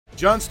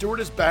Jon Stewart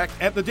is back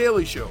at The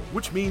Daily Show,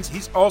 which means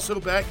he's also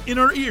back in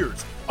our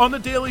ears on The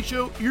Daily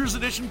Show Ears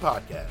Edition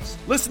podcast.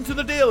 Listen to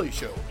The Daily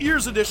Show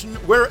Ears Edition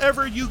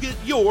wherever you get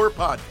your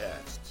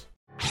podcasts.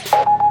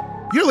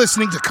 You're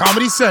listening to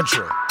Comedy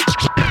Central.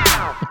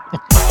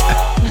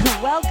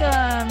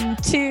 Welcome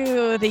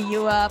to the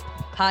You Up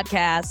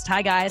podcast.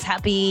 Hi, guys.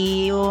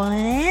 Happy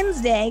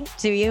Wednesday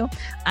to you.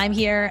 I'm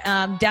here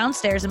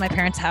downstairs in my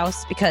parents'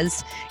 house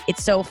because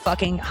it's so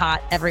fucking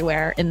hot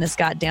everywhere in this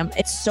goddamn...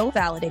 It's so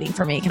validating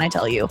for me, can I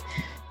tell you,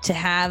 to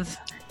have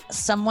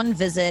someone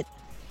visit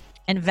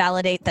and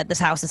validate that this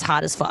house is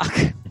hot as fuck.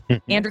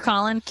 Andrew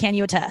Collin, can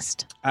you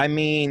attest? I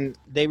mean,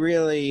 they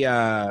really...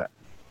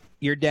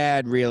 your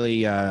dad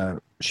really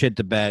shit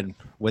the bed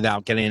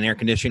without getting an air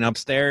conditioning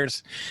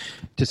upstairs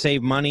to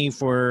save money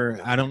for,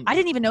 I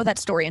didn't even know that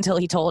story until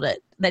he told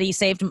it, that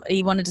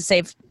he wanted to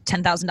save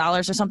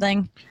 $10,000 or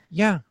something.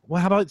 Yeah. Well,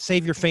 how about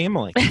save your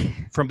family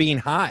from being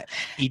hot,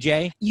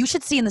 EJ? You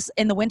should see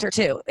in the winter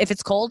too. If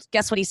it's cold,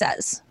 guess what he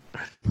says?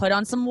 Put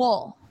on some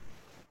wool.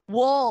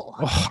 Wool.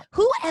 Oh.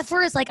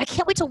 Whoever is like, I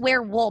can't wait to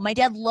wear wool. My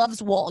dad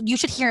loves wool. You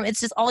should hear him.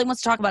 It's just all he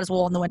wants to talk about is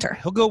wool in the winter.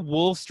 He'll go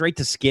wool straight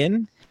to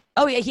skin.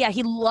 Oh yeah,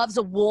 he loves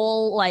a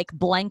wool like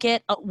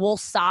blanket, wool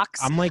socks.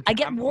 I'm like, I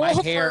get wool my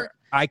hair, for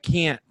I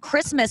can't.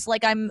 Christmas,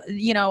 like I'm,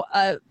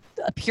 a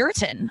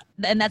Puritan,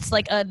 and that's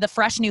like the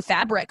fresh new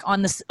fabric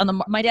on this.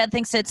 My dad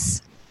thinks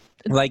it's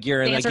like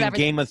you're like in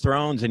Game of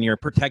Thrones and you're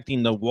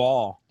protecting the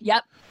wall.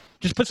 Yep.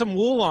 Just put some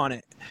wool on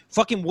it.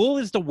 Fucking wool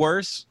is the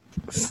worst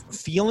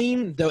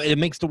feeling, though. It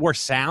makes the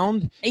worst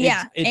sound.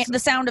 Yeah, it's the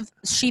sound of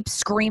sheep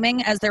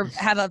screaming as they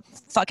have a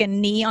fucking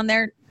knee on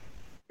their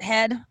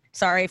head.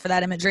 Sorry for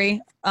that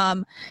imagery.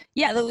 Yeah,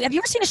 have you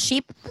ever seen a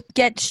sheep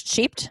get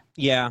sheeped?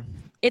 Yeah.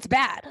 It's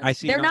bad. I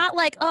see. They're not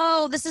like,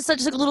 oh, this is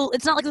such a little,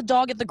 it's not like the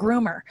dog at the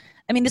groomer.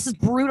 I mean, this is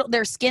brutal.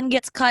 Their skin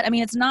gets cut. I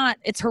mean,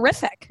 it's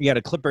horrific. Yeah,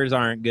 the clippers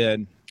aren't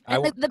good.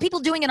 And the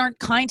people doing it aren't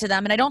kind to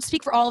them. And I don't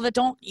speak for all of it.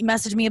 Don't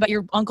message me about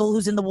your uncle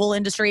who's in the wool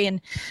industry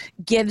and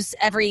gives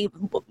every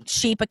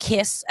sheep a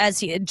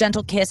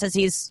gentle kiss as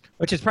he's,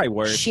 which is probably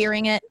worse,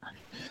 shearing it.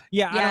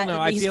 Yeah, I don't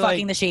know. He's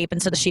fucking the sheep,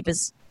 and so the sheep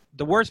is.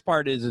 The worst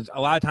part is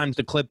a lot of times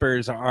the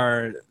clippers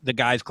are the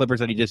guy's clippers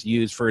that he just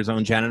used for his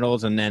own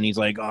genitals, and then he's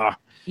like, oh,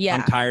 yeah,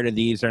 I'm tired of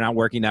these. They're not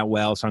working that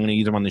well, so I'm going to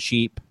use them on the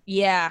sheep.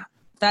 Yeah,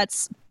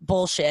 that's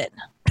bullshit.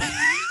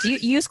 Do you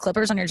use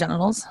clippers on your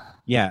genitals?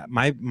 Yeah,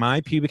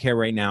 my pubic hair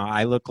right now,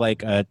 I look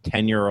like a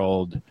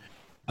 10-year-old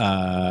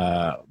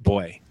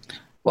boy.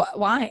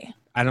 Why?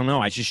 I don't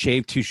know. I just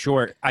shaved too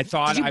short. I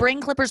thought. Did you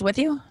bring clippers with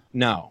you?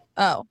 No.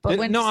 Oh,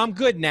 but no, I'm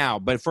good now.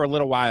 But for a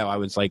little while, I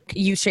was like,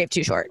 you shaved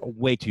too short.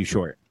 Way too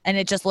short. And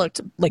it just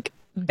looked like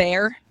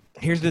bare.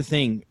 Here's the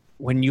thing: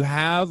 when you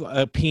have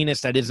a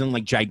penis that isn't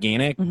like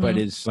gigantic, but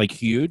is like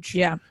huge.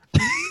 Yeah.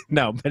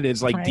 No, but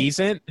it's like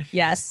decent.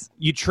 Yes.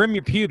 You trim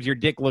your pubes, your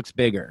dick looks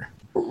bigger.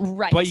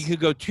 Right. But you could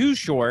go too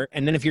short,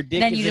 and then if your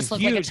dick then you just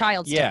look like a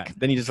child's dick. Yeah,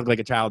 then you just look like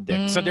a child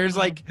dick. So there's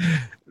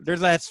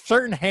that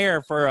certain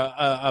hair for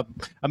a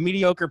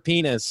mediocre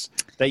penis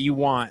that you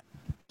want.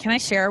 Can I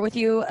share with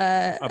you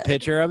a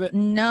picture of it?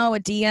 No, a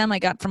DM I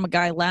got from a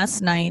guy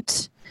last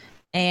night,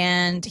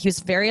 and he was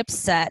very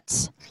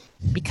upset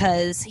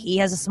because he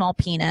has a small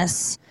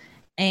penis.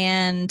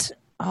 And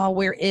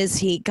where is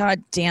he?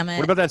 God damn it!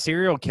 What about that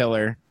serial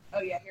killer? Oh,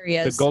 yeah, here he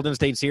is. The Golden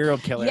State serial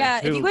killer. Yeah,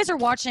 if you guys are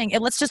watching,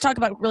 and let's just talk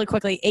about really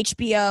quickly,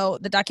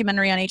 HBO, the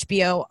documentary on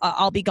HBO,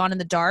 I'll Be Gone in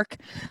the Dark.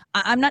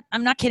 I'm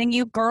not kidding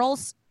you.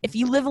 Girls, if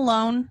you live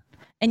alone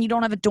and you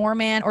don't have a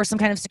doorman or some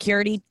kind of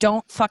security,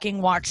 don't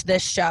fucking watch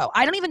this show.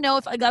 I don't even know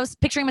if I was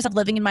picturing myself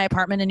living in my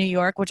apartment in New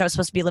York, which I was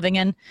supposed to be living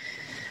in,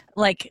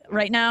 like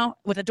right now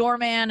with a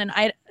doorman. And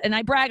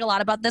I brag a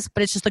lot about this,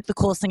 but it's just like the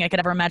coolest thing I could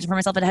ever imagine for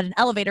myself. It had an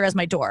elevator as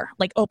my door,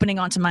 like opening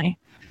onto my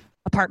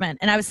apartment.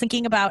 And I was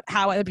thinking about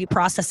how I would be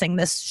processing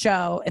this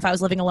show if I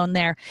was living alone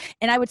there.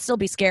 And I would still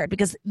be scared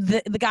because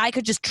the guy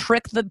could just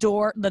trick the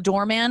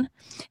doorman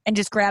and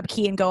just grab a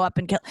key and go up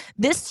and kill.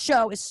 This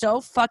show is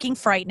so fucking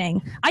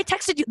frightening. I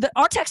texted you.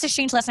 Our text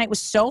exchange last night was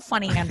so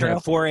funny, Andrew.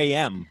 4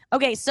 a.m.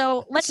 Okay,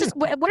 so let's just,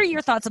 what are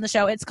your thoughts on the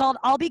show? It's called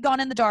I'll Be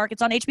Gone in the Dark.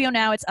 It's on HBO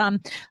now. It's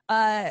Patton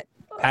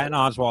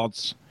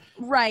Oswalt's.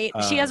 Right.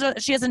 She has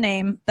a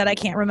name that I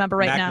can't remember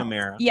right now.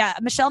 McNamara. Yeah,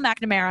 Michelle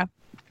McNamara.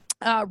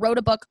 Wrote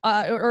a book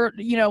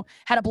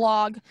had a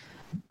blog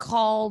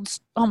called,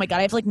 oh my God,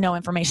 I have like no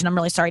information. I'm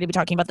really sorry to be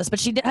talking about this, but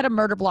she had a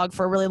murder blog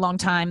for a really long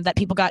time that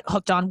people got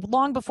hooked on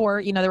long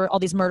before, there were all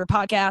these murder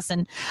podcasts.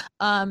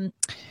 And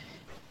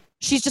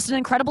she's just an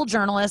incredible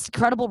journalist,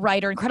 incredible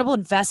writer, incredible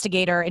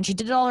investigator. And she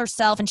did it all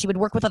herself. And she would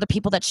work with other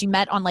people that she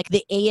met on like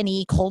the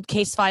A&E Cold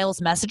Case Files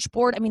message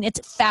board. I mean, it's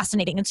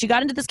fascinating. And she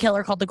got into this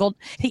killer called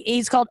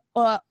he's called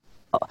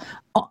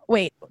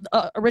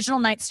original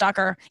Night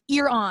Stalker,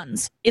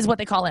 ear-ons is what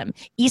they call him.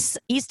 East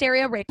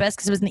Area Rapist,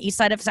 because it was in the east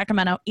side of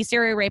Sacramento. East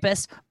Area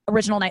Rapist,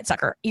 original Night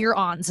Stalker.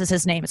 Ear-ons is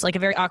his name. It's like a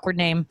very awkward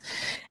name.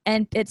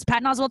 And it's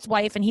Patton Oswalt's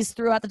wife, and he's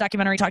throughout the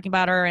documentary talking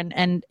about her,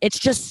 and it's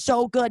just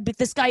so good. But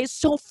this guy is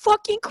so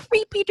fucking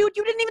creepy, dude.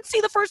 You didn't even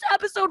see the first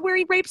episode where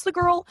he rapes the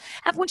girl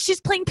when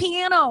she's playing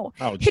piano.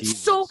 Oh, it's Jesus.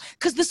 so,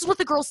 because this is what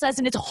the girl says,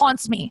 and it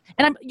haunts me.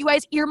 And you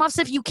guys, earmuffs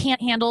if you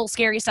can't handle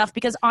scary stuff,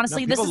 because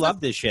honestly, People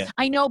love this shit.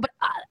 I know, but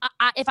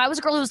if I was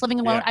a girl who was living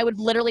alone, I would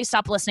literally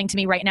stop listening to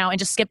me right now and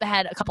just skip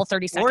ahead a couple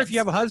 30 seconds. Or if you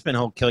have a husband,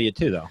 he'll kill you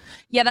too, though.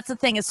 Yeah, that's the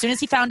thing. As soon as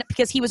he found it,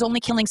 because he was only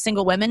killing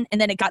single women, and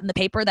then it got in the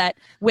paper that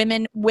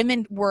women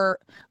were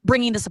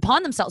bringing this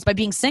upon themselves by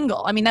being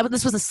single. I mean,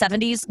 this was the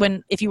 70s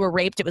when if you were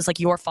raped, it was like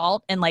your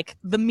fault, and like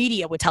the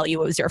media would tell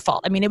you it was your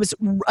fault. I mean, it was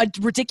a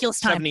ridiculous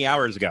time. 70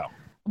 hours ago.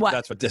 What?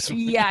 That's what this was.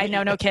 Yeah, I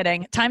know, no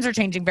kidding. Times are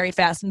changing very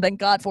fast, and thank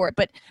God for it.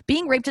 But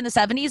being raped in the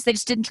 70s, they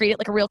just didn't treat it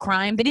like a real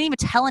crime. They didn't even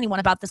tell anyone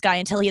about this guy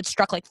until he had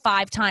struck like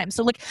 5 times.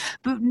 So like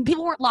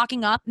people weren't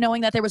locking up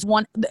knowing that there was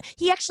one.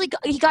 He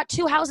got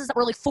 2 houses that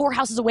were like 4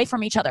 houses away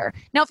from each other.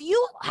 Now, if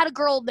you had a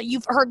girl that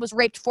you've heard was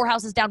raped 4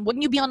 houses down,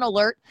 wouldn't you be on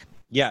alert?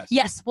 Yes.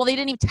 Yes. Well, they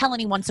didn't even tell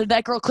anyone, so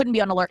that girl couldn't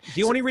be on alert.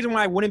 The only reason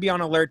why I wouldn't be on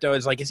alert, though,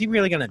 is like, is he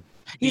really going to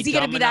Is he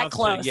going to be that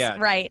close? Yeah.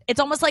 Right. It's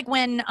almost like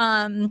when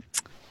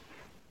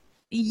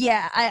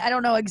yeah, I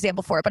don't know an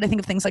example for it, but I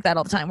think of things like that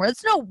all the time where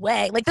it's no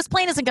way. Like this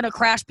plane isn't going to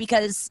crash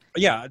because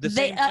a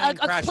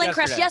plane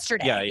crashed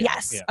yesterday. Yeah,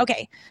 yes. Yeah.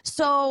 Okay.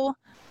 So,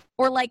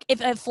 or like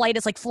if a flight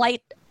is like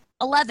flight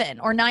 11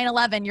 or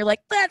 9/11, you're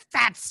like,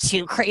 that's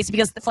too crazy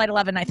because the flight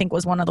 11, I think,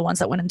 was one of the ones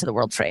that went into the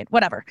World Trade.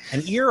 Whatever.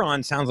 An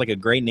ear-on sounds like a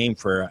great name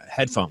for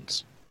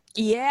headphones.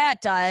 Yeah,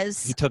 it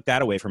does. He took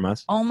that away from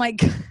us. Oh my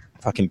God.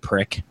 Fucking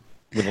prick.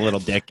 With a little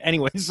dick.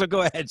 Anyway, so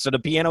go ahead. So the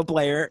piano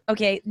player.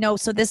 Okay, no,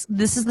 so this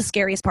is the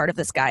scariest part of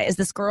this guy is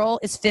this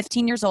girl is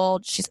 15 years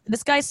old.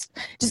 This guy's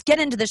just get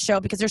into this show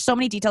because there's so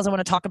many details I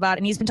want to talk about,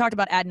 and he's been talked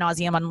about ad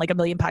nauseum on like a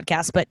million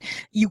podcasts, but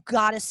you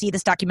got to see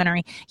this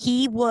documentary.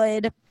 He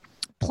would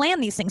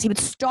plan these things. He would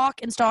stalk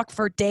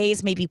for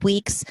days, maybe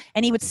weeks,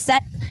 and he would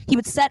set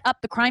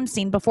up the crime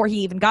scene before he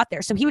even got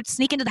there. So he would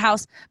sneak into the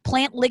house,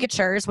 plant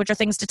ligatures, which are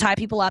things to tie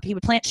people up. He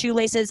would plant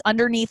shoelaces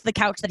underneath the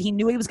couch that he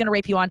knew he was going to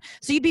rape you on.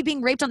 So you'd be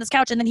being raped on this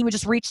couch, and then he would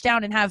just reach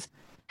down and have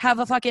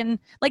a fucking,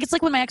 like, it's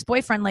like when my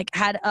ex-boyfriend like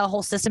had a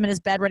whole system in his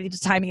bed ready to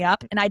tie me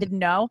up, and I didn't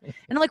know. And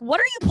I'm like, what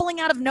are you pulling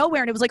out of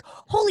nowhere? And it was like,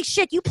 holy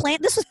shit,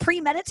 this was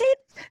premeditated?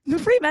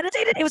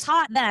 It was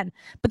hot then.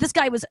 But this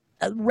guy was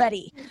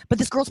ready. But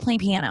this girl's playing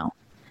piano.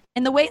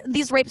 And the way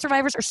these rape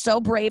survivors are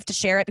so brave to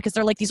share it because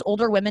they're like these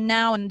older women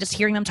now, and just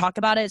hearing them talk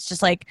about it, it's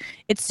just like,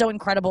 it's so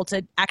incredible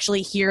to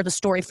actually hear the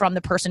story from the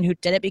person who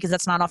did it, because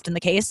that's not often the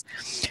case.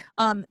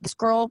 This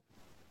girl,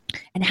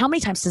 and how many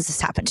times does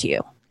this happen to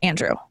you,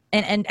 Andrew,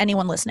 and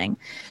anyone listening?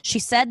 She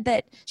said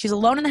that she was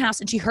alone in the house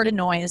and she heard a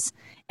noise,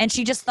 and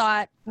she just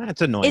thought,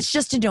 it's a noise. It's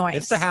just a noise.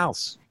 It's the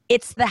house.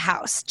 It's the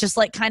house, just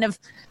like kind of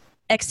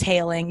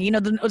exhaling,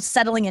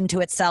 settling into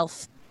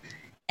itself.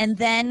 And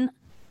then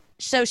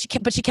she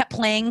kept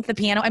playing the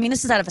piano. I mean,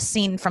 this is out of a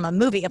scene from a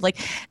movie of like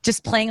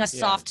just playing a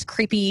soft,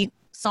 creepy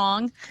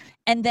song.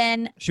 And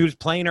then she was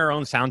playing her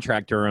own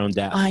soundtrack to her own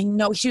death. I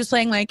know. She was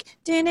playing like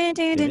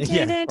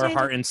or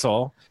Heart and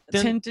Soul.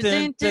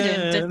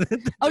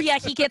 Oh yeah,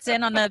 he gets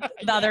in on the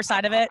other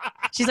side of it.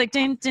 She's like,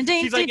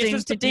 she's like, it's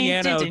just the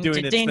piano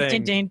doing its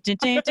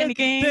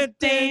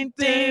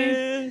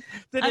thing.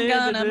 I'm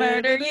gonna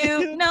murder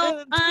you.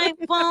 No, I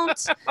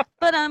won't.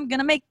 But I'm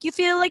gonna make you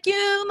feel like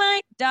you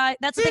might die.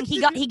 That's the thing.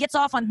 He gets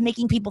off on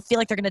making people feel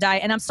like they're gonna die.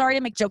 And I'm sorry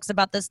to make jokes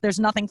about this. There's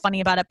nothing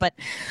funny about it, but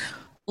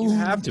you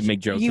have to make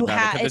jokes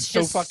about it. It's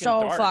just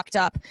so fucked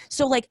up.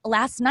 So like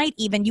last night,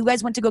 even you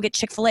guys went to go get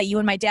Chick-fil-A, you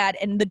and my dad,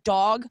 and the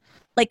dog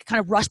like kind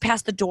of rushed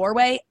past the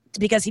doorway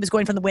because he was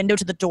going from the window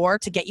to the door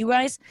to get you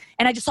guys.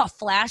 And I just saw a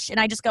flash, and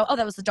I just go, oh,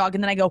 that was the dog.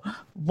 And then I go,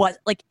 what?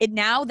 Like it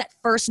now, that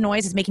first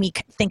noise is making me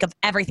think of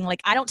everything.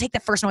 Like I don't take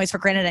that first noise for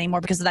granted anymore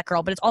because of that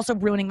girl, but it's also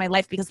ruining my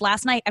life because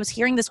last night I was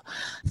hearing this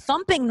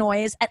thumping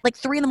noise at like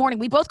 3 a.m.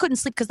 We both couldn't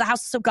sleep because the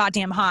house is so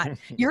goddamn hot.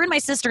 You're in my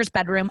sister's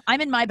bedroom.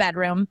 I'm in my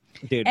bedroom.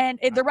 Dude. And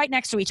they're right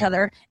next to each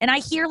other. And I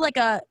hear like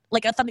a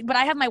thumping, but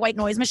I have my white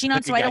noise machine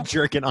on, so I don't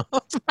jerking off.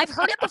 I've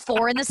heard it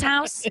before in this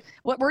house.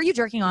 What were you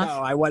jerking off?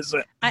 No, I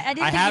wasn't. I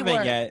didn't. I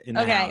haven't yet. In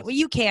the okay, house. well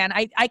you can.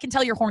 I can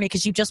tell you're horny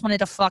because you just wanted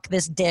to fuck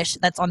this dish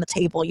that's on the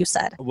table. You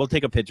said. We'll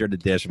take a picture of the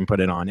dish and put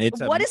it on.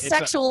 What is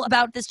sexual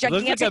about this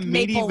gigantic It looks like a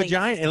meaty maple leaf?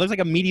 vagina. It looks like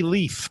a meaty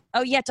leaf.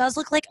 Oh yeah, it does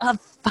look like a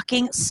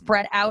fucking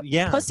spread out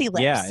pussy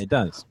lips. Yeah, it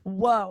does.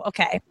 Whoa.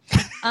 Okay.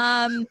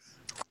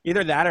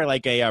 Either that or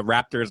like a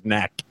raptor's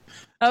neck.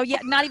 Oh yeah,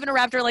 not even a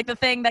raptor, like the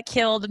thing that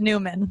killed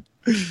Newman.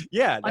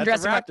 Yeah,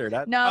 that's a raptor.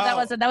 That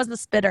wasn't. That was the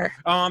spitter.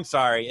 Oh, I'm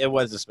sorry. It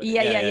was the spitter.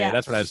 Yeah.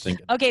 That's what I was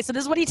thinking. Okay, so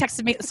this is what he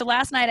texted me. So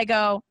last night I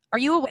go, are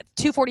you awake?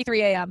 2:43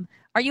 a.m.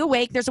 Are you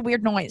awake? There's a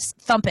weird noise,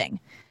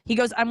 thumping. He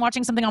goes, I'm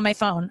watching something on my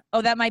phone.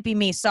 Oh, that might be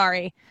me.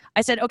 Sorry.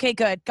 I said, okay,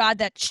 good. God,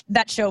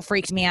 that show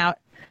freaked me out.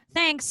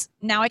 thanks,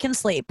 now I can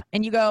sleep.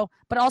 And you go,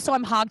 but also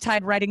I'm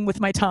hogtied writing with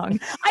my tongue.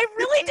 I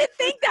really did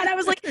think that. I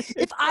was like,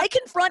 if I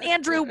confront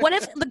Andrew, what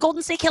if the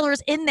Golden State Killer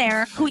is in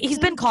there? He's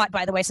been caught,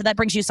 by the way, so that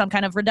brings you some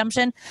kind of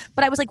redemption.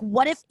 But I was like,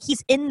 what if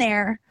he's in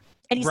there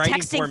and he's Writing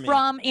texting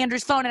from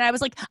Andrew's phone? And I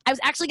was like, I was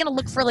actually going to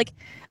look for like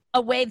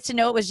a way to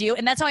know it was you.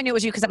 And that's how I knew it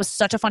was you, because that was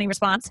such a funny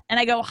response. And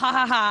I go, ha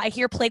ha ha, I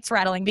hear plates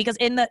rattling, because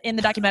in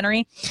the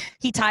documentary,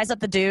 he ties up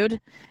the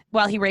dude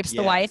while he rapes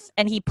the wife,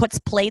 and he puts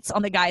plates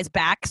on the guy's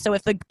back. So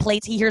if the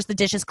plates, he hears the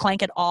dishes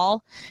clank at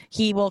all,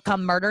 he will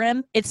come murder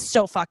him. It's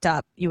so fucked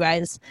up, you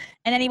guys.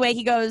 And anyway,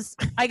 he goes,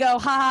 I go, ha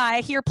ha,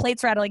 I hear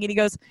plates rattling. And he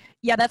goes,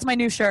 yeah, that's my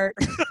new shirt.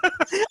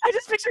 I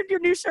just pictured your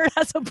new shirt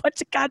has a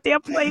bunch of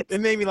goddamn plates.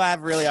 It made me laugh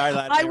really hard.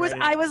 I was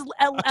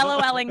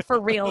LOLing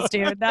for reals,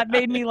 dude. That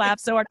made me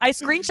laugh so hard. I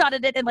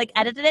screenshotted it and like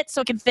edited it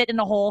so it can fit in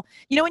a whole.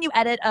 You know when you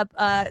edit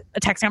a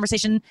text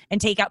conversation and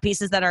take out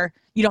pieces that are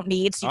you don't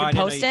need, so you can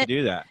post it.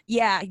 You do that.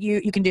 Yeah,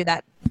 you can do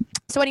that.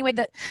 So anyway,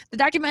 the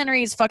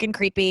documentary is fucking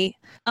creepy.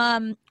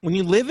 When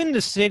you live in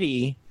the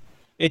city,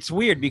 it's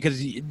weird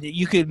because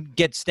you could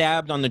get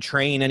stabbed on the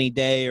train any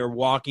day, or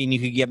walking, you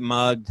could get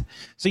mugged.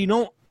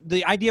 So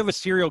the idea of a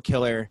serial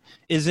killer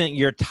isn't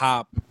your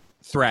top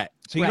threat.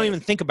 So you don't even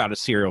think about a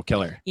serial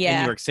killer in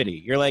New York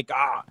City. You're like, you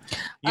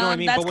know what I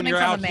mean? But when you're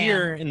out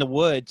here in the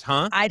woods,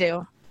 I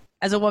do.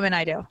 As a woman,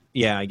 I do.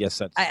 Yeah, I guess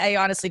that's. I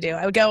honestly do.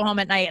 I would go home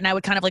at night and I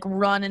would kind of like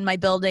run in my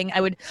building. I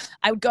would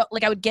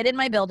get in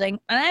my building,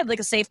 and I have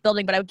like a safe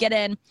building, but I would get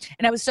in,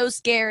 and I was so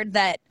scared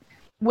that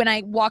when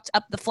I walked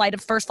up the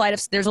first flight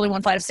of, there's only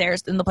one flight of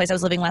stairs in the place I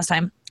was living last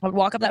time. I would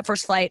walk up that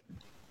first flight,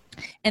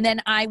 and then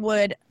I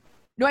would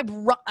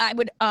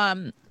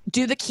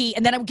do the key,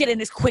 and then I would get in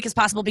as quick as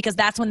possible, because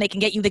that's when they can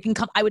get you. They can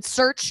come. I would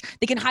search.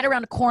 They can hide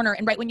around a corner,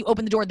 and right when you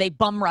open the door, they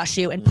bum rush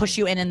you and push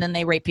you in, and then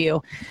they rape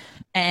you.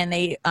 And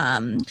they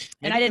and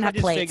I didn't have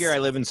plates. I just figure I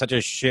live in such a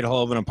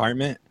shithole of an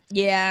apartment.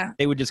 Yeah.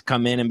 They would just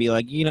come in and be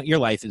like, your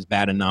life is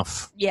bad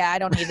enough. Yeah, I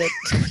don't need it.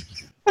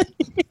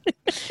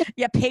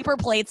 Yeah, paper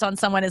plates on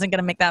someone isn't going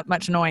to make that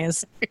much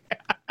noise.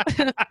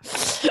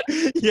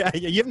 Yeah,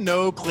 you have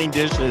no clean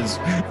dishes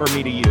for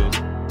me to use.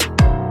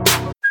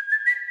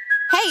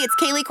 Hey, it's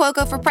Kaylee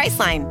Cuoco for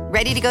Priceline.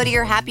 Ready to go to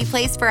your happy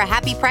place for a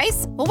happy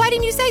price? Well, why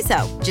didn't you say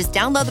so? Just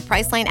download the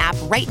Priceline app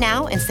right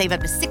now and save up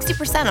to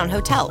 60% on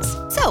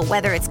hotels. So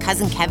whether it's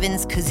Cousin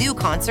Kevin's Kazoo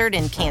Concert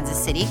in Kansas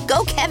City,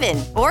 go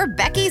Kevin, or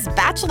Becky's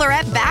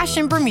Bachelorette Bash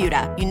in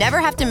Bermuda, you never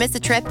have to miss a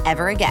trip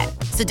ever again.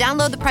 So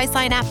download the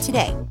Priceline app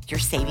today. Your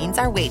savings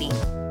are waiting.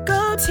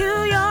 Go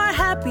to your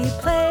happy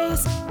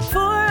place for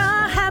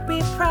a happy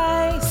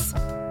price.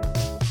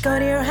 Go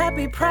to your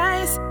happy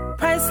price,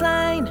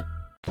 Priceline.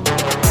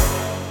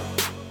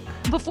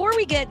 Before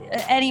we get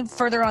any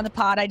further on the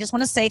pod, I just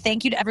want to say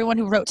thank you to everyone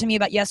who wrote to me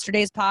about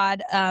yesterday's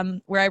pod,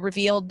 where I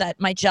revealed that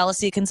my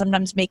jealousy can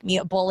sometimes make me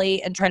a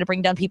bully and try to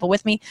bring down people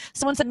with me.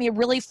 Someone sent me a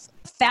really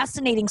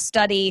fascinating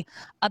study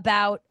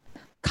about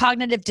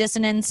cognitive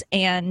dissonance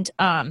and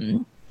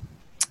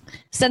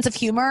sense of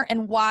humor,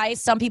 and why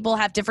some people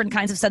have different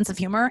kinds of sense of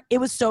humor. It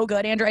was so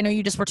good, Andrew. I know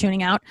you just were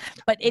tuning out,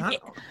 but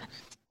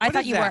I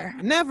thought you were.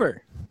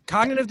 Never.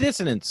 Cognitive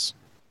dissonance.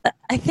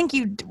 I think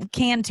you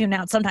can tune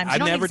out sometimes.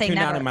 I've never tuned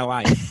out in my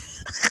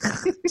life.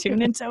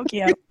 Tune in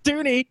Tokyo.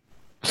 Toonie.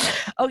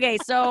 Okay,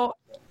 so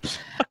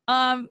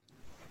I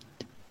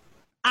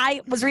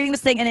was reading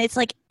this thing, and it's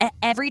like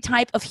every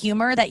type of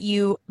humor that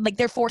you like.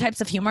 There are 4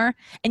 types of humor,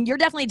 and you're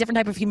definitely a different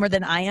type of humor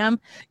than I am.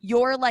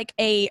 You're like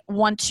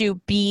want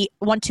to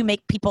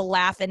make people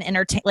laugh and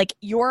entertain. Like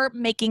you're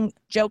making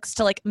jokes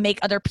to like make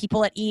other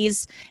people at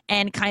ease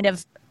and kind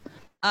of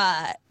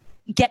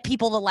get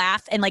people to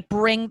laugh and like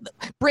bring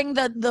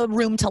the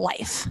room to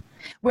life.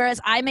 Whereas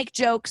I make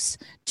jokes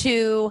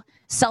to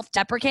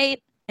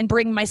self-deprecate and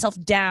bring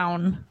myself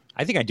down.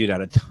 I think I do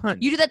that a ton.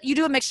 You do that. You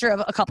do a mixture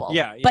of a couple.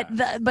 Yeah.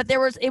 But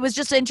it was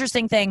just an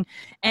interesting thing.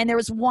 And there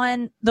was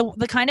one,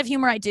 the kind of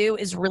humor I do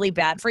is really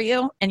bad for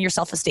you and your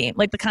self-esteem.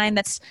 Like the kind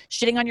that's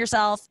shitting on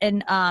yourself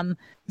and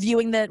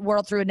viewing the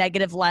world through a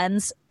negative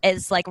lens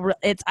is like,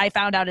 I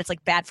found out it's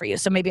like bad for you.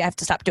 So maybe I have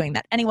to stop doing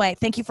that. Anyway,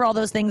 thank you for all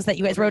those things that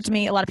you guys wrote to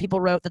me. A lot of people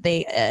wrote that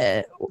they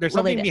there's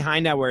something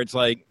behind that where it's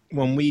like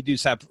when we do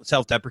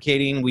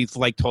self-deprecating, we've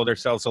like told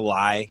ourselves a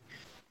lie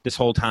this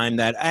whole time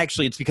that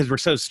actually it's because we're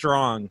so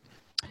strong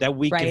that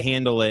we can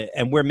handle it,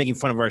 and we're making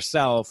fun of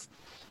ourselves.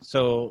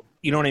 So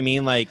you know what I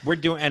mean? Like we're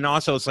doing, and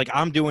also it's like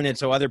I'm doing it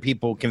so other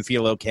people can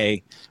feel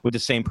okay with the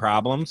same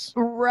problems.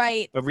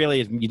 Right. But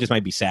really, you just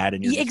might be sad,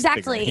 and you're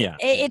exactly.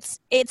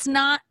 It's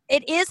not.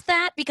 It is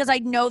that because I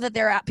know that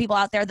there are people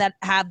out there that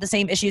have the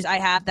same issues I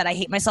have that I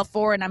hate myself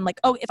for, and I'm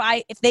like, oh,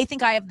 if they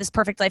think I have this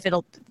perfect life,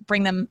 it'll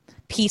bring them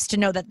peace to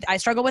know that I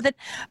struggle with it.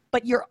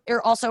 But you're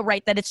also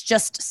right that it's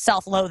just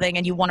self-loathing,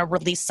 and you want to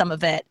release some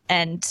of it,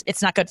 and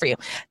it's not good for you.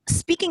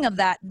 Speaking of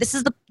that, this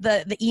is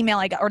the email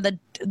I got, or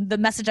the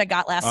message I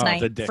got last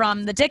night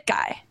from the dick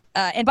guy.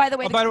 And by the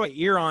way,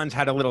 Ear-Ons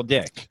had a little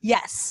dick.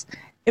 Yes,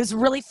 it was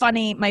really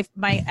funny.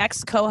 My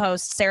ex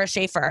co-host Sarah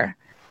Schaefer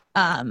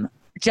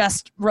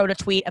just wrote a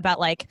tweet about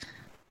like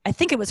I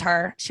think it was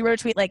her. She wrote a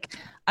tweet like,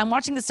 I'm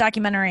watching this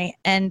documentary,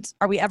 and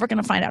are we ever going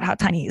to find out how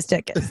tiny his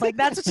dick is? Like,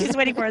 that's what she's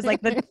waiting for. Is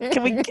like,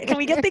 can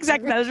we get the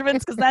exact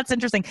measurements? Because that's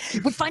interesting.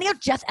 But finding out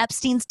Jeff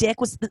Epstein's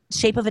dick was the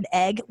shape of an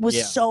egg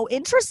was so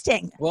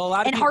interesting. Well, a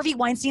lot of Harvey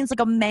Weinstein's like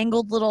a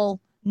mangled little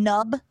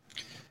nub.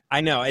 I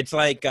know. It's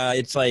like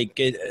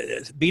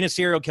being a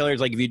serial killer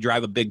is like if you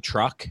drive a big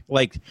truck.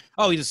 Like,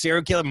 oh, he's a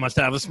serial killer, must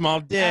have a small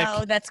dick.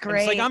 Oh, that's great.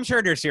 And it's like, I'm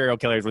sure there's serial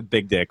killers with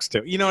big dicks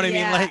too. You know what I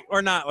mean? Like,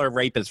 or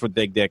rapists with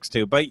big dicks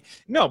too. But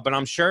no, but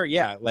I'm sure,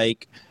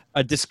 like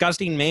a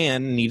disgusting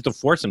man needs to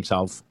force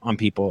himself on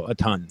people a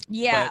ton.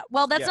 Yeah. But,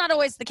 well, that's not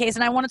always the case.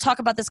 And I want to talk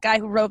about this guy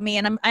who wrote me,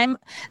 and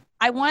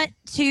I want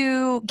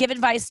to give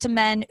advice to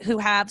men who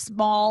have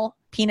small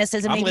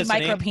penises and maybe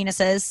micro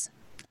penises.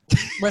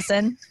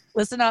 Listen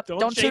up.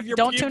 Don't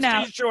tune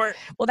out. Short.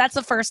 Well, that's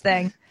the first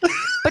thing.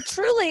 But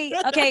truly,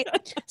 okay,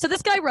 so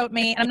this guy wrote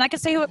me, and I'm not going to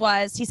say who it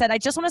was. He said, I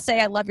just want to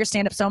say I love your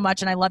stand-up so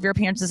much, and I love your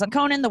appearances on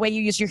Conan. The way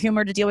you use your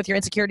humor to deal with your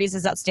insecurities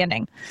is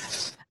outstanding.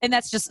 And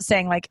that's just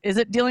saying, like, is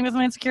it dealing with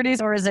my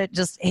insecurities, or is it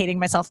just hating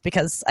myself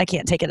because I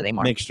can't take it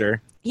anymore?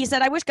 Mixture. He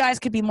said, I wish guys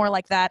could be more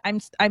like that. I'm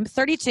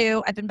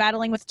 32. I've been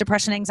battling with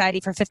depression and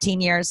anxiety for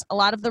 15 years. A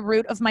lot of the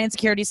root of my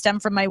insecurities stem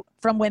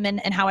from women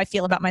and how I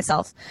feel about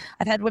myself.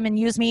 I've had women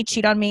use me,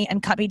 cheat on me,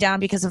 and cut me down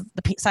because of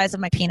the size of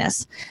my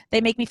penis. They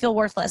make me feel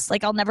worthless,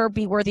 like I'll never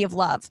be worthy of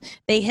love.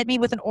 They hit me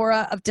with an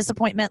aura of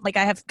disappointment, like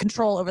I have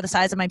control over the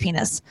size of my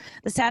penis.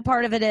 The sad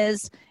part of it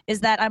is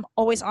that I'm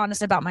always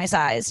honest about my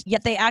size,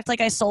 yet they act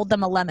like I sold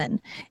them a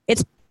lemon.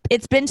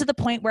 It's been to the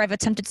point where I've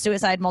attempted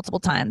suicide multiple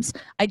times.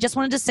 I just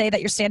wanted to say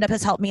that your stand-up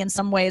has helped me in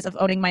some ways of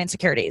owning my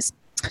insecurities,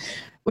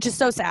 which is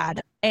so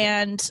sad.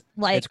 And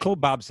like, it's cool.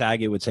 Bob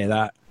Saget would say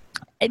that.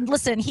 And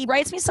listen, he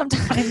writes me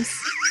sometimes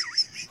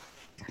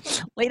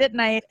late at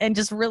night and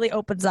just really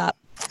opens up.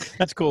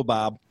 That's cool,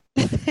 Bob.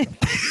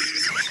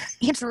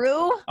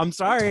 Andrew, I'm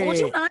sorry. I told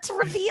you not to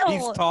reveal.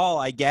 He's tall.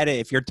 I get it.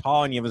 If you're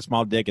tall and you have a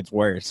small dick, it's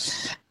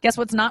worse. Guess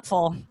what's not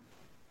full?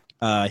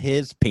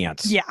 His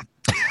pants. Yeah.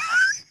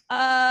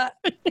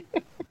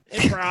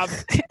 Improv.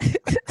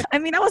 I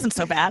mean, that wasn't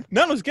so bad.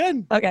 No, it was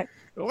good. Okay.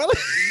 Well,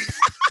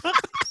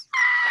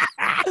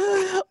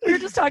 we were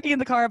just talking in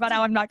the car about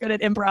how I'm not good at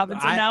improv, and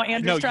so now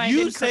Andrew's trying to...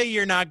 You say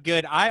you're not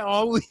good. I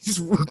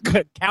always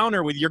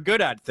counter with you're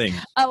good at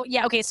things. Oh,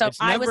 yeah, okay, so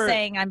I was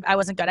saying I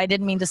wasn't good. I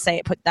didn't mean to say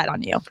it, put that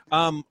on you.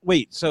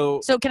 Wait,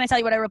 so can I tell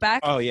you what I wrote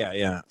back? Oh,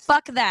 yeah.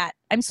 Fuck that.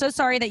 I'm so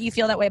sorry that you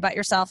feel that way about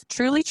yourself.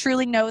 Truly,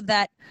 truly know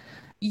that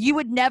you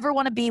would never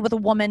want to be with a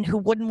woman who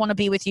wouldn't want to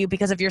be with you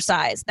because of your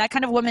size. That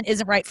kind of woman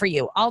isn't right for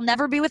you. I'll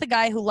never be with a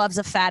guy who loves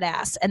a fat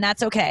ass, and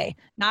that's okay.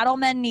 Not all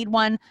men need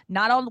one.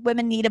 Not all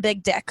women need a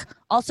big dick.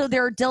 Also,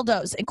 there are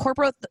dildos.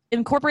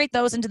 Incorporate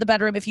those into the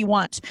bedroom if you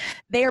want.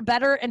 They are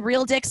better than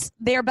real dicks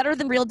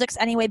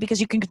anyway because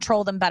you can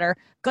control them better.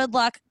 Good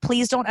luck.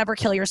 Please don't ever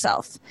kill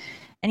yourself.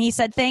 And he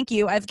said, thank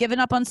you. I've given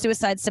up on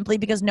suicide simply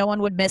because no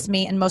one would miss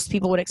me and most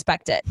people would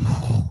expect it.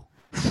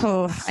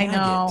 Oh, I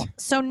know.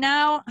 So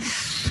now,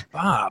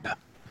 Bob.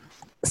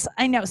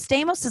 I know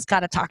Stamos has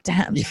got to talk to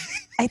him.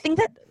 I think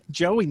that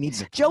Joey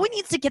needs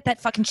to get that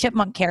fucking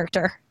chipmunk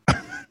character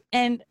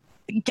and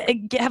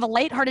have a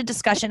lighthearted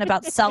discussion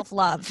about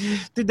self-love.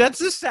 Dude, that's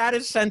the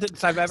saddest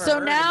sentence I've ever heard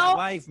in my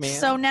life, man.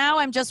 So now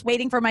I'm just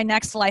waiting for my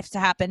next life to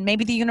happen.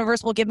 Maybe the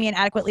universe will give me an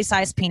adequately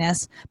sized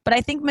penis. But I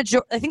think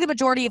the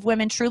majority of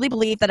women truly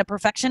believe that a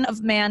perfection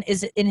of man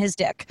is in his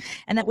dick,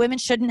 and that women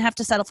shouldn't have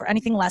to settle for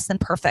anything less than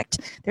perfect.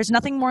 There's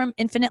nothing more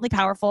infinitely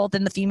powerful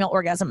than the female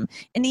orgasm.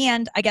 In the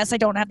end, I guess I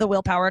don't have the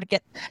willpower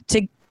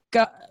to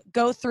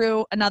go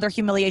through another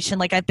humiliation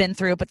like I've been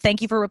through, but thank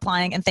you for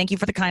replying and thank you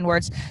for the kind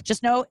words.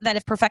 Just know that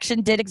if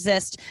perfection did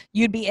exist,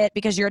 you'd be it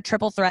because you're a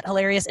triple threat,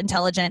 hilarious,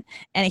 intelligent,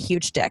 and a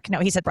huge dick. No,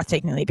 he said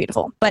breathtakingly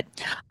beautiful, but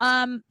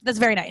that's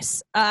very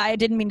nice. I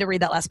didn't mean to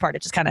read that last part.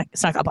 It just kind of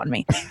snuck up on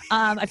me.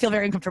 I feel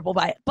very uncomfortable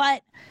by it,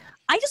 but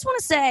I just want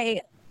to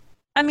say,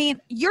 I mean,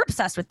 you're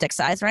obsessed with dick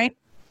size, right?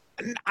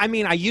 I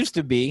mean, I used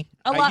to be.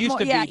 A lot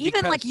more, yeah.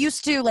 Even like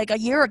used to, like a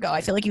year ago, I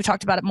feel like you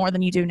talked about it more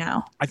than you do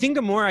now. I think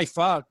the more you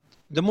fuck,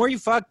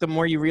 the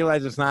more you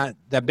realize it's not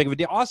that big of a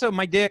deal. Also,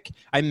 my dick,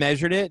 I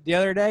measured it the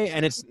other day,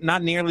 and it's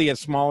not nearly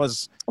as small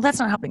as... Well, that's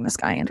not helping this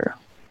guy, Andrew.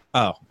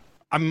 Oh.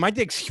 I mean, my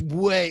dick's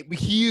way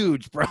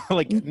huge, bro.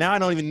 Like, now I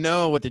don't even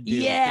know what to do.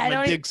 Yeah,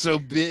 my dick's so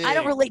big. I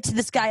don't relate to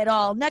this guy at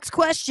all. Next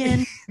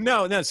question.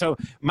 No,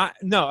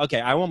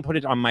 okay, I won't put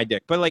it on my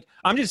dick. But, like,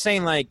 I'm just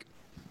saying, like,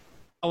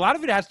 a lot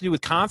of it has to do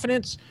with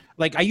confidence.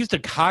 Like, I used to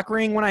cock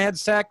ring when I had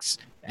sex,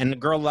 and the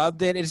girl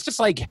loved it. It's just,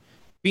 like...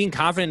 being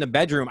confident in the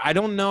bedroom. I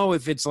don't know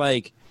if it's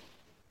like,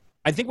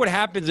 I think what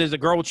happens is a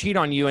girl will cheat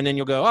on you and then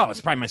you'll go, oh, it's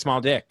probably my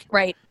small dick.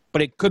 Right.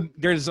 But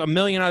there's a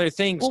million other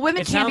things. Well,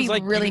 women can be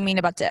like really mean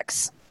about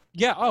dicks.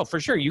 Yeah. Oh, for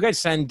sure. You guys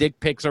send dick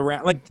pics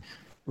around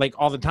like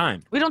all the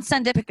time. We don't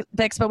send dick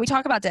pics, but we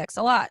talk about dicks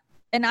a lot.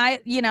 And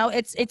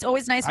it's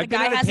always nice when a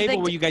guy has a big... I've been at a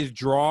table where you guys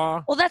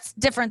draw. Well, that's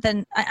different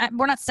than,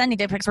 we're not sending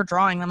dick pics, we're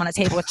drawing them on a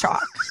table with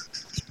chalk.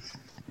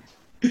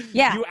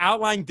 Yeah. You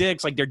outline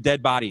dicks like they're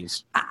dead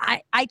bodies.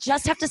 I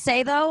just have to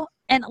say, though,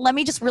 and let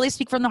me just really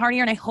speak from the heart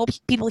here, and I hope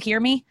people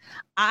hear me.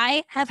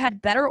 I have had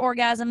better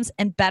orgasms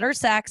and better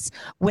sex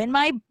when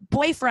my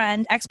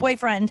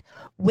ex-boyfriend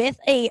with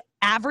a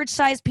average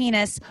sized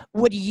penis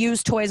would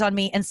use toys on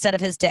me instead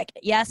of his dick.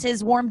 Yes,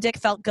 his warm dick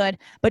felt good,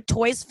 but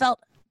toys felt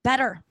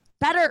better.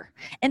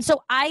 And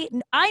so I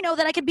know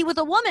that I could be with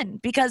a woman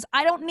because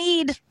I don't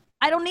need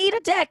a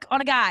dick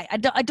on a guy. I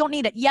don't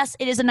need it. Yes,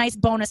 it is a nice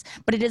bonus,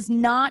 but it is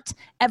not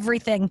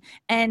everything.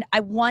 And I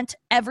want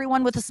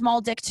everyone with a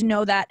small dick to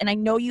know that. And I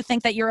know you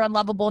think that you're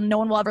unlovable and no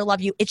one will ever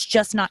love you. It's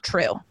just not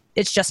true.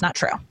 It's just not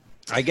true.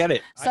 I get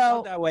it. I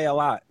felt that way a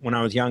lot when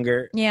I was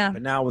younger. Yeah.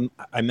 But now when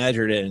I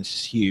measured it,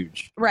 it's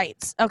huge.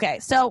 Right. Okay.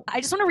 So I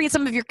just want to read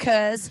some of your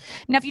kuhs.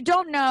 Now, if you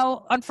don't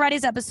know, on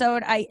Friday's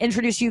episode, I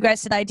introduced you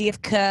guys to the idea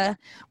of kuh,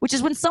 which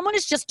is when someone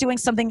is just doing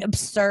something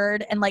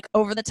absurd and like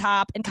over the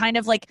top and kind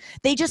of like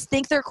they just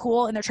think they're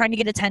cool and they're trying to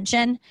get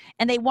attention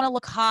and they want to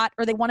look hot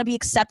or they want to be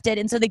accepted.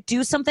 And so they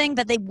do something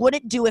that they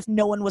wouldn't do if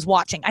no one was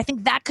watching. I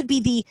think that could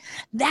be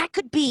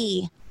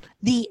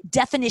the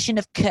definition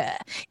of kuh,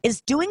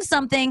 is doing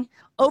something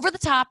over the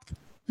top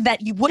that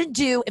you wouldn't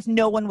do if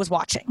no one was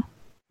watching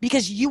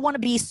because you want to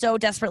be so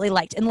desperately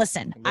liked. And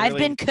listen, I've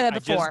been kuh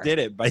before. I just did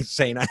it by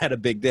saying I had a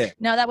big dick.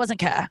 No, that wasn't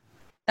kuh.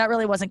 That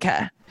really wasn't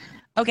kuh.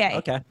 Okay.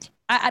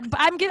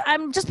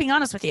 I'm just being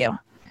honest with you.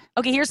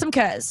 Okay, here's some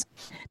kuhs.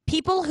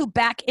 People who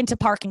back into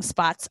parking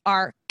spots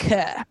are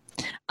kuh.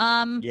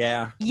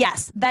 Yeah.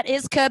 Yes, that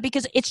is kuh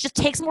because it just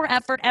takes more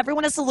effort.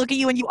 Everyone has to look at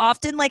you and you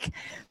often like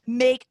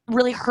make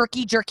really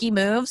herky jerky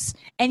moves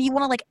and you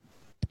want to like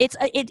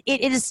it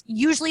is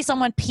usually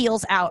someone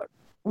peels out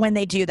when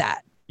they do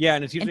that. Yeah,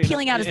 and it's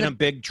usually in a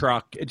big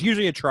truck. It's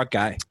usually a truck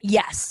guy.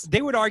 Yes.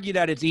 They would argue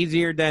that it's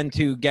easier than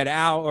to get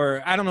out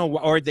or I don't know,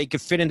 or they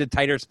could fit into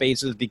tighter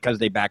spaces because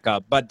they back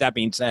up. But that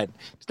being said,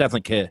 it's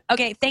definitely kuh.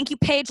 Okay, thank you,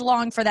 Paige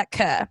Long, for that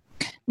kuh.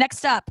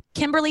 Next up,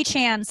 Kimberly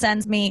Chan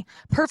sends me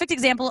perfect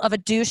example of a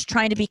douche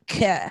trying to be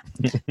kuh.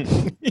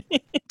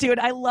 Dude,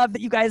 I love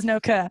that you guys know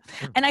kuh.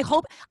 And I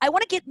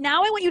want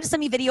you to send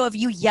me video of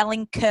you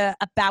yelling kuh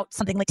about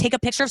something. Like take a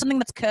picture of something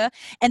that's kuh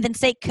and then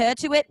say kuh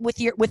to it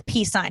with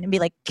peace sign and be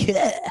like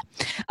kuh.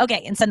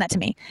 Okay, and send that to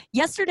me.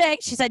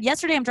 She said,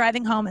 yesterday I'm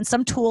driving home and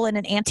some tool in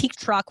an antique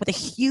truck with a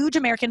huge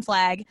American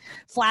flag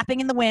flapping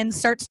in the wind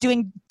starts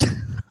doing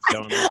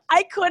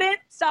I couldn't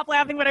stop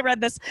laughing when I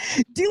read this.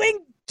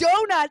 Doing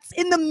donuts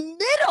in the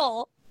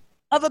middle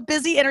of a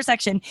busy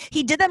intersection.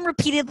 He did them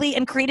repeatedly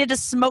and created a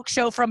smoke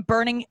show from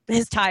burning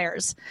his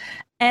tires.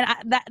 And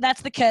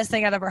that's the kuhest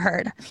thing I've ever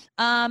heard.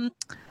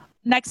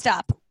 Next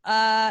up,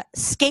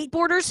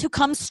 skateboarders who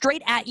come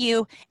straight at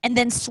you and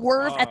then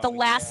swerve at the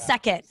last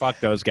second. Fuck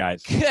those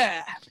guys.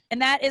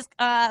 And that is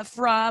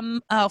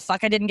from, oh,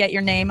 fuck, I didn't get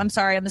your name. I'm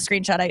sorry, on the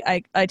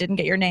screenshot, I didn't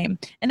get your name.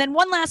 And then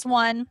one last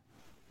one.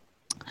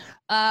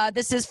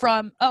 This is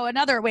from, no,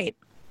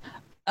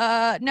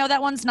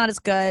 that one's not as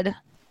good.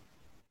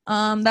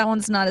 That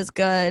one's not as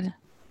good.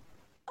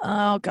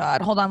 Oh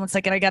God, hold on one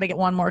second. I got to get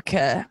one more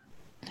kuh.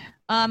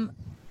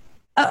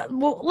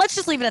 Well, let's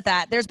just leave it at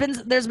that. There's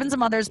been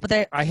some others,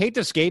 but I hate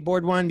the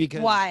skateboard one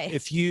because why?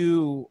 If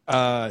you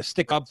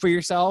stick up for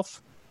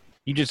yourself,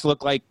 you just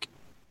look like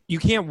you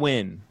can't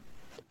win.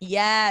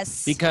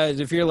 Yes. Because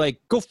if you're like,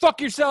 go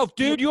fuck yourself,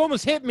 dude, you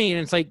almost hit me. And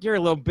it's like, you're a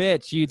little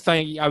bitch. You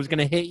think I was going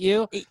to hit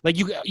you? Like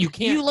you can't.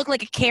 You look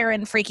like a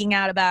Karen freaking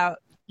out about.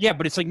 Yeah,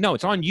 but it's like, no,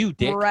 it's on you,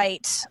 dick.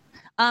 Right.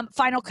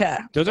 Final kuh.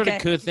 Those are the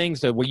kuh things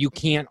though, where you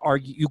can't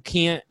argue. You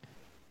can't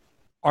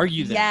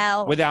argue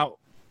them without.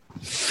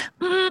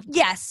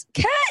 Yes.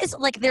 Kuh is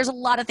like, there's a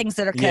lot of things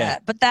that are kuh,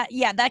 but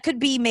that could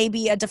be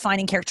maybe a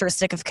defining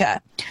characteristic of kuh.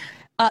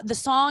 The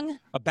song.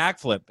 A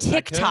backflip.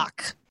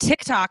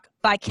 TikTok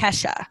by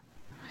Kesha.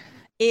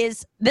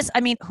 Is this,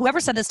 I mean, whoever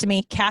said this to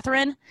me,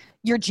 Catherine,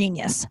 you're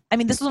genius. I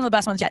mean, this is one of the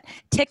best ones yet.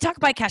 TikTok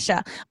by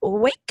Kesha.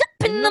 Wake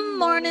up in the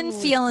morning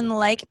feeling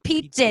like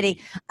P.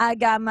 Diddy. I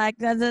got my,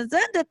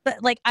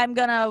 like, I'm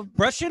going to.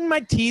 Brushing my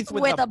teeth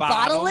with a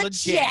bottle of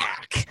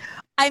Jack.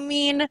 I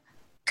mean,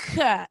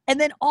 and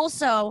then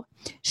also,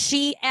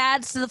 she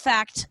adds to the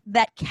fact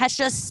that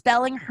Kesha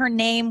spelling her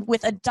name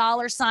with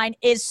a $sign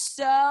is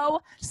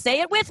so, say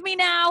it with me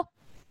now.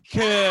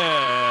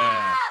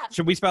 Kuh.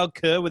 Should we spell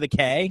kuh with a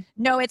K?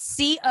 No, it's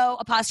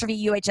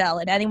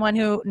CO'UHL, and anyone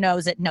who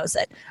knows it knows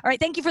it. All right,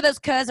 thank you for those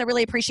kuhs. I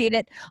really appreciate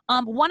it.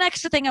 One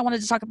extra thing I wanted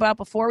to talk about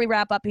before we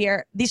wrap up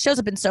here. These shows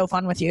have been so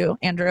fun with you,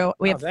 Andrew.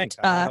 We have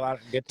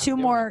 2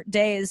 more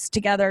days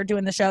together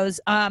doing the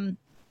shows.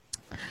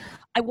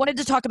 I wanted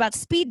to talk about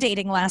speed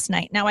dating last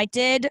night. Now, I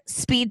did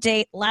speed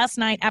date last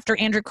night after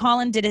Andrew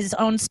Collin did his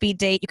own speed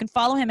date. You can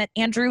follow him at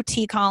Andrew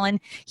T. Collin.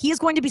 He is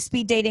going to be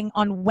speed dating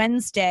on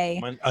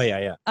Wednesday. Oh,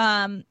 yeah.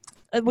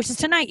 Which is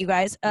tonight, you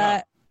guys.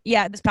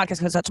 Yeah, this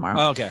podcast goes out tomorrow.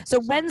 Oh, okay. So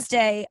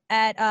Wednesday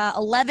at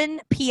 11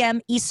 p.m.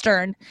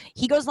 Eastern,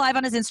 he goes live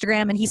on his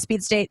Instagram and he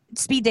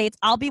speed dates.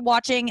 I'll be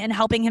watching and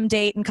helping him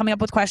date and coming up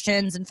with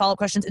questions and follow-up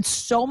questions. It's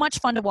so much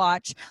fun to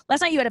watch.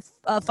 Last night you had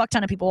a fuck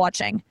ton of people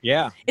watching.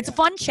 Yeah. It's a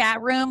fun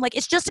chat room. Like,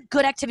 it's just a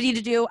good activity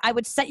to do. I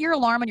would set your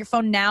alarm on your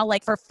phone now,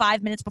 like for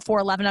 5 minutes before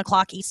 11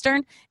 o'clock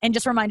Eastern, and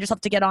just remind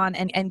yourself to get on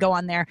and go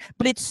on there.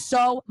 But it's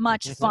so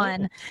much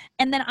fun.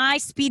 And then I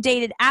speed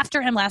dated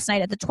after him last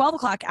night at the 12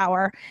 o'clock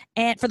hour,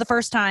 and for the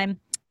first time.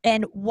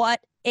 And what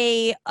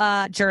a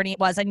journey it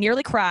was. I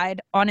nearly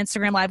cried on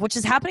Instagram Live, which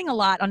is happening a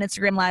lot on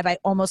Instagram Live. I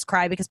almost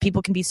cry because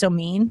people can be so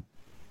mean.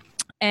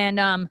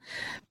 And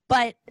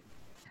but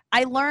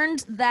I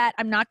learned that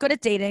I'm not good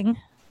at dating.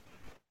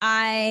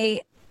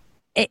 I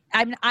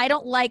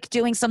don't like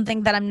doing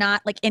something that I'm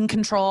not like in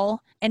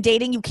control. And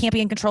dating, you can't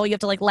be in control. You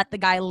have to like let the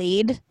guy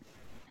lead.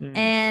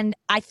 And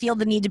I feel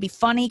the need to be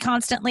funny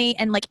constantly.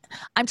 And like,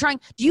 I'm trying.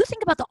 Do you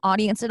think about the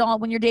audience at all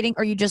when you're dating,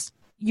 or you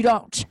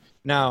don't?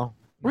 No.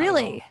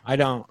 Really? I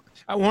don't.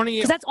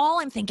 Because that's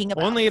all I'm thinking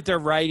about. Only if they're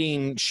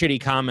writing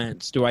shitty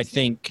comments do I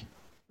think.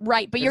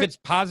 Right, but if it's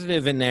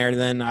positive in there,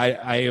 then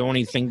I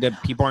only think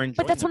that people are enjoying.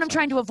 But that's what I'm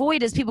trying to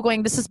avoid, is people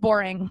going, this is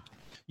boring.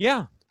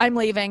 Yeah. I'm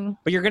leaving.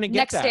 But you're going to get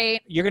Next that.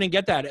 date. You're going to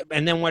get that.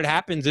 And then what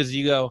happens is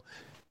you go,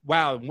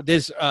 wow,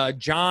 this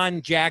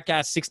John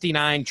Jackass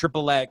 69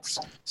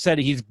 XXX said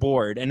he's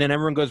bored. And then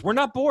everyone goes, we're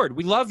not bored.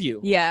 We love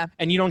you. Yeah.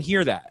 And you don't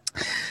hear that.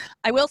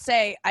 I will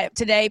say,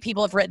 today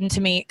people have written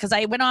to me, because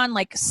I went on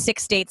like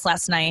 6 dates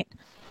last night.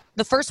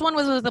 The first one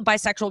was with a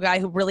bisexual guy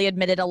who really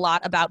admitted a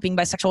lot about being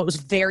bisexual. It was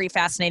very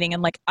fascinating.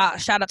 And like,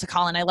 shout out to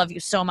Colin. I love you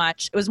so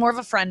much. It was more of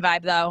a friend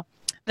vibe, though.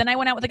 Then I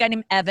went out with a guy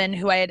named Evan,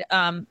 who I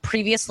had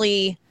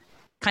previously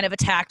kind of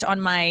attacked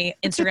on my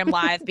Instagram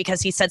Live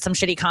because he said some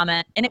shitty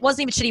comment. And it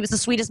wasn't even shitty. He was the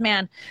sweetest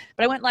man.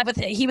 But I went live with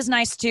him. He was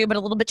nice too, but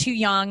a little bit too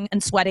young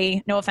and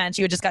sweaty. No offense.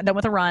 You had just got done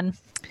with a run.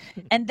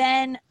 And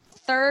then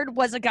third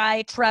was a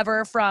guy,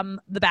 Trevor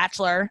from The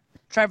Bachelor,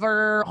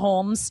 Trevor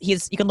Holmes. You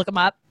can look him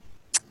up.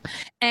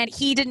 And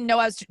he didn't know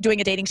I was doing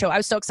a dating show. I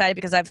was so excited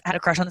because I've had a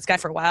crush on this guy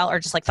for a while, or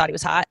just like thought he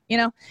was hot, you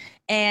know?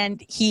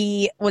 And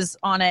he was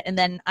on it. And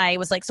then I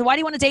was like, so why do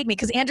you want to date me?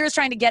 Because Andrew is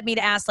trying to get me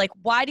to ask, like,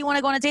 why do you want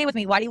to go on a date with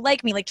me? Why do you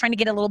like me? Like, trying to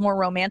get a little more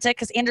romantic.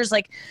 Because Andrew's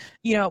like,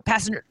 you know,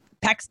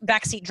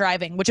 backseat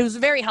driving, which was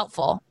very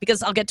helpful,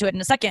 because I'll get to it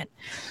in a second.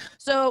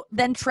 So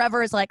then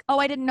Trevor is like, oh,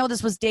 I didn't know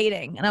this was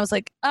dating. And I was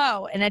like,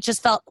 oh. And it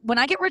just felt, when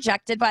I get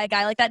rejected by a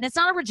guy like that, and it's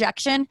not a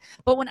rejection,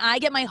 but when I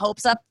get my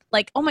hopes up,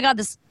 like, oh my God,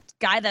 this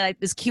guy that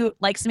is cute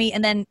likes me,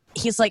 and then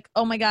he's like,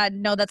 oh my God,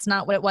 no, that's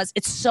not what it was.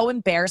 It's so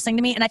embarrassing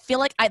to me. And I feel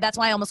like that's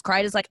why I almost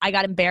cried, is like I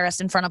got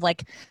embarrassed in front of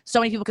like so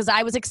many people, because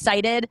I was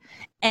excited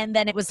and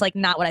then it was like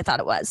not what I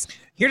thought it was.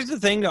 Here's the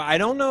thing though, I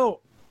don't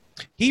know,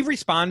 he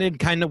responded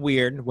kind of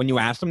weird when you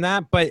asked him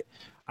that, but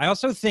I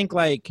also think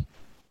like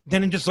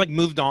then it just like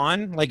moved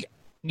on. Like,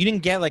 you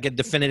didn't get like a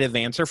definitive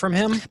answer from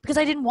him? Because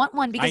I didn't want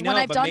one. Because when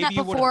I've done that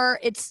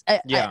before, it's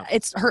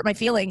hurt my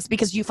feelings,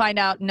 because you find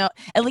out, no,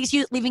 at least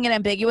you leaving it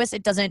ambiguous,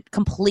 it doesn't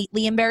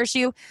completely embarrass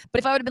you. But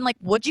if I would have been like,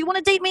 would you want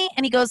to date me?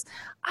 And he goes,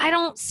 I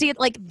don't see it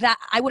like that.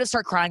 I would have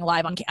started crying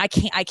live on. I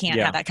can't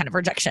have that kind of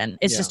rejection.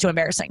 It's just too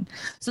embarrassing.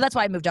 So that's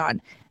why I moved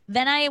on.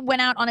 Then I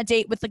went out on a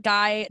date with the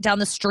guy down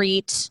the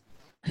street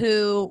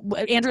who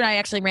Andrew and I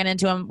actually ran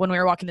into him when we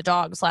were walking the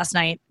dogs last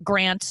night.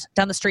 Grant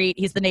down the street.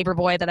 He's the neighbor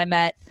boy that I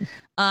met.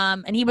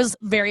 And he was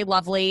very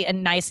lovely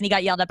and nice. And he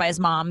got yelled at by his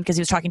mom because he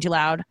was talking too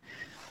loud.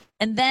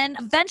 And then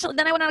eventually,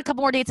 I went on a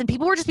couple more dates, and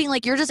people were just being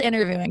like, you're just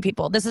interviewing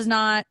people. This is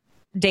not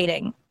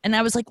dating. And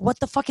I was like, what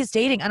the fuck is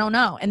dating? I don't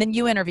know. And then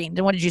you intervened.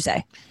 And what did you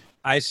say?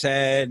 I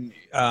said,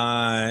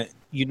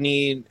 you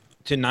need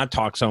to not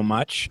talk so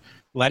much.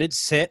 Let it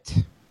sit.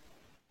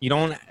 You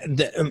don't.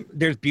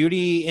 There's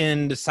beauty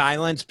in the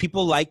silence.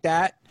 People like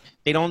that.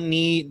 They don't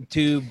need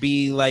to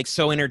be like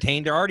so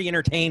entertained. They're already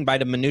entertained by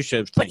the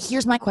minutiae of things. But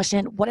here's my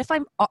question: what if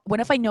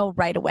I know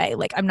right away,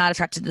 like, I'm not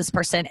attracted to this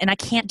person, and I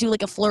can't do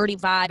like a flirty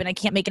vibe, and I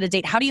can't make it a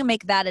date? How do you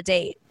make that a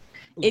date?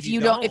 If you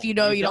don't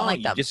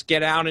like them, just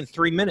get out in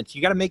 3 minutes.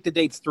 You got to make the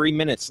dates 3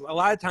 minutes. A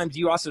lot of times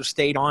you also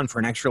stayed on for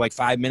an extra like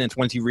 5 minutes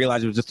once you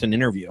realized it was just an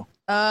interview.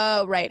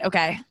 Oh, right.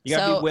 Okay. You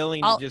got to be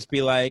willing to just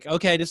be like,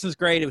 okay, this is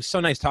great. It was so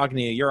nice talking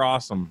to you. You're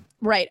awesome.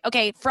 Right.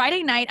 Okay.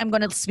 Friday night, I'm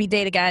going to speed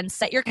date again.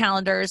 Set your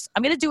calendars.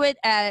 I'm going to do it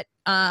at,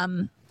 let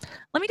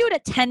me do it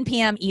at 10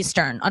 p.m.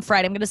 Eastern on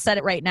Friday. I'm going to set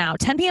it right now.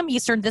 10 p.m.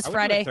 Eastern this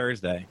Friday.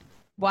 Thursday.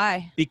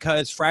 Why?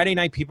 Because Friday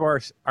night people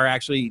are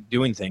actually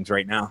doing things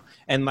right now,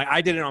 and like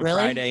I did it on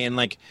Friday, and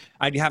like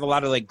I'd have a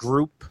lot of like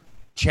group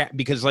chat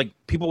because like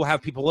people will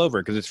have people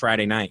over because it's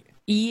Friday night.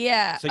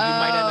 Yeah. So you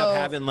might end up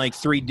having like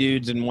 3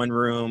 dudes in one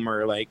room,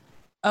 or like.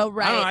 Oh,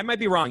 right. I don't know. I might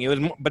be wrong. It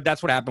was, but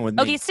that's what happened with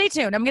me. Okay, stay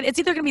tuned. It's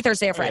either going to be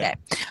Thursday or Friday,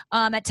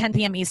 at 10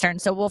 p.m. Eastern.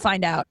 So we'll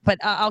find out. But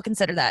I'll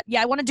consider that.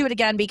 Yeah, I want to do it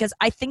again because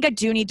I think I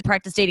do need to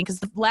practice dating.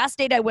 Because the last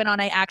date I went on,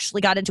 I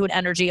actually got into an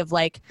energy of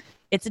like,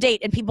 it's a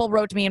date, and people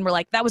wrote to me and were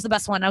like, that was the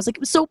best one. I was like,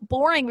 it was so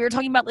boring. We were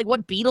talking about like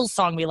what Beatles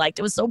song we liked.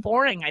 It was so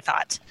boring, I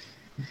thought.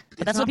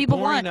 But that's what people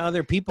want.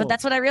 Other people. But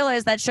that's what I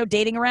realized. That show,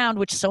 Dating Around,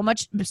 which so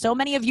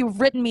many of you have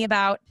written me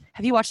about.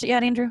 Have you watched it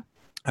yet, Andrew?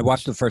 I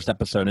watched the first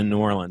episode in New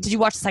Orleans. Did you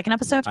watch the second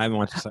episode? I haven't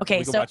watched the second.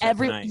 Okay, so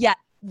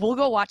we'll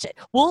go watch it.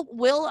 We'll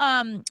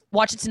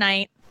watch it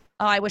tonight.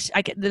 Oh, I wish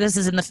I could. This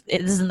is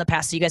in the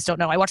past, so you guys don't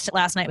know. I watched it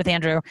last night with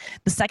Andrew.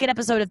 The second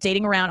episode of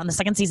Dating Around on the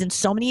second season.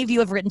 So many of you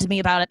have written to me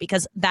about it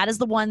because that is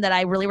the one that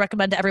I really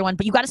recommend to everyone.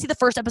 But you got to see the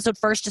first episode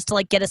first, just to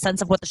like get a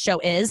sense of what the show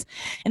is.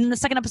 And then the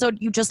second episode,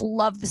 you just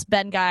love this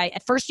Ben guy.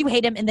 At first, you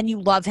hate him, and then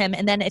you love him,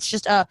 and then it's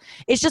just a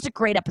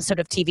great episode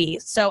of TV.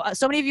 So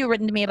so many of you have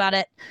written to me about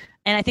it.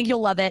 And I think you'll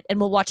love it, and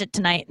we'll watch it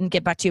tonight and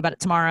get back to you about it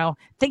tomorrow.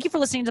 Thank you for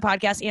listening to the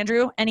podcast.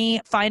 Andrew, any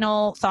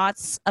final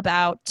thoughts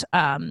about...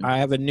 I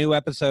have a new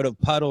episode of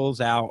Puddles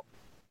out.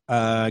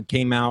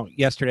 Came out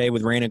yesterday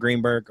with Raina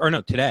Greenberg. Or no,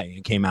 today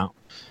it came out.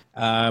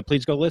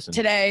 Please go listen.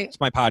 Today.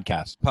 It's my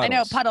podcast, Puddles. I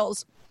know,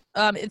 Puddles.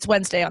 It's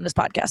Wednesday on this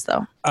podcast,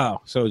 though.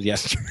 Oh, so it was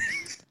yesterday.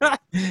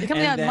 It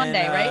comes out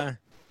Monday, right?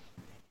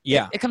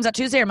 Yeah. It comes out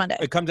Tuesday or Monday?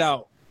 It comes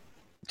out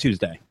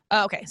Tuesday.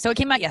 Oh, okay. So it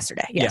came out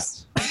yesterday.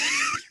 Yes. Yeah.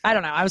 I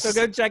don't know. So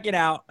go check it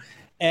out.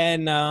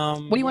 And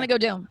what do you want to go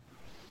do?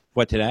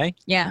 What, today?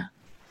 Yeah.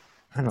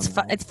 I don't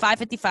know. It's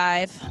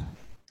 5:55.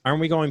 Aren't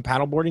we going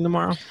paddleboarding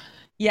tomorrow?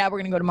 Yeah, we're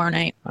gonna go tomorrow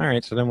night. All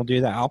right, so then we'll do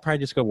that. I'll probably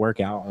just go work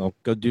out. I'll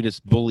go do this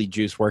Bully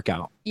Juice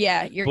workout.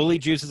 Yeah, Bully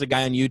Juice is a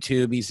guy on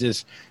YouTube. He's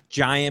this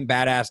giant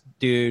badass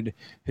dude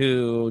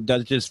who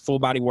does just full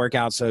body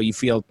workouts, so you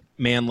feel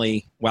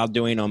manly while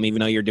doing them, even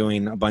though you're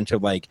doing a bunch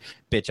of like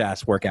bitch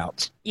ass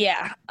workouts.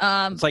 Yeah,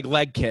 it's like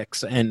leg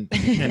kicks and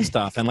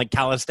stuff, and like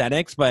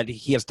calisthenics. But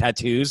he has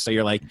tattoos, so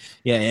you're like,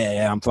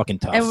 yeah, I'm fucking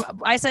tough. And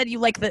I said you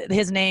like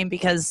his name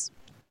because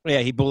yeah,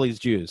 he bullies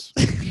Jews.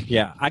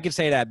 Yeah, I could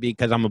say that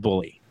because I'm a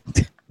bully.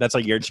 That's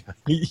like your joke.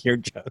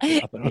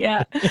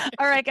 Yeah.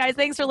 All right, guys.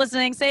 Thanks for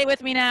listening. Say it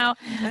with me now.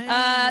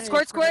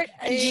 Squirt, squirt.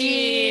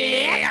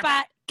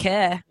 Spot.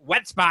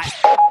 Wet spot.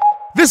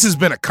 This has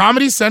been a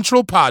Comedy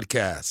Central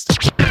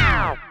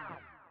podcast.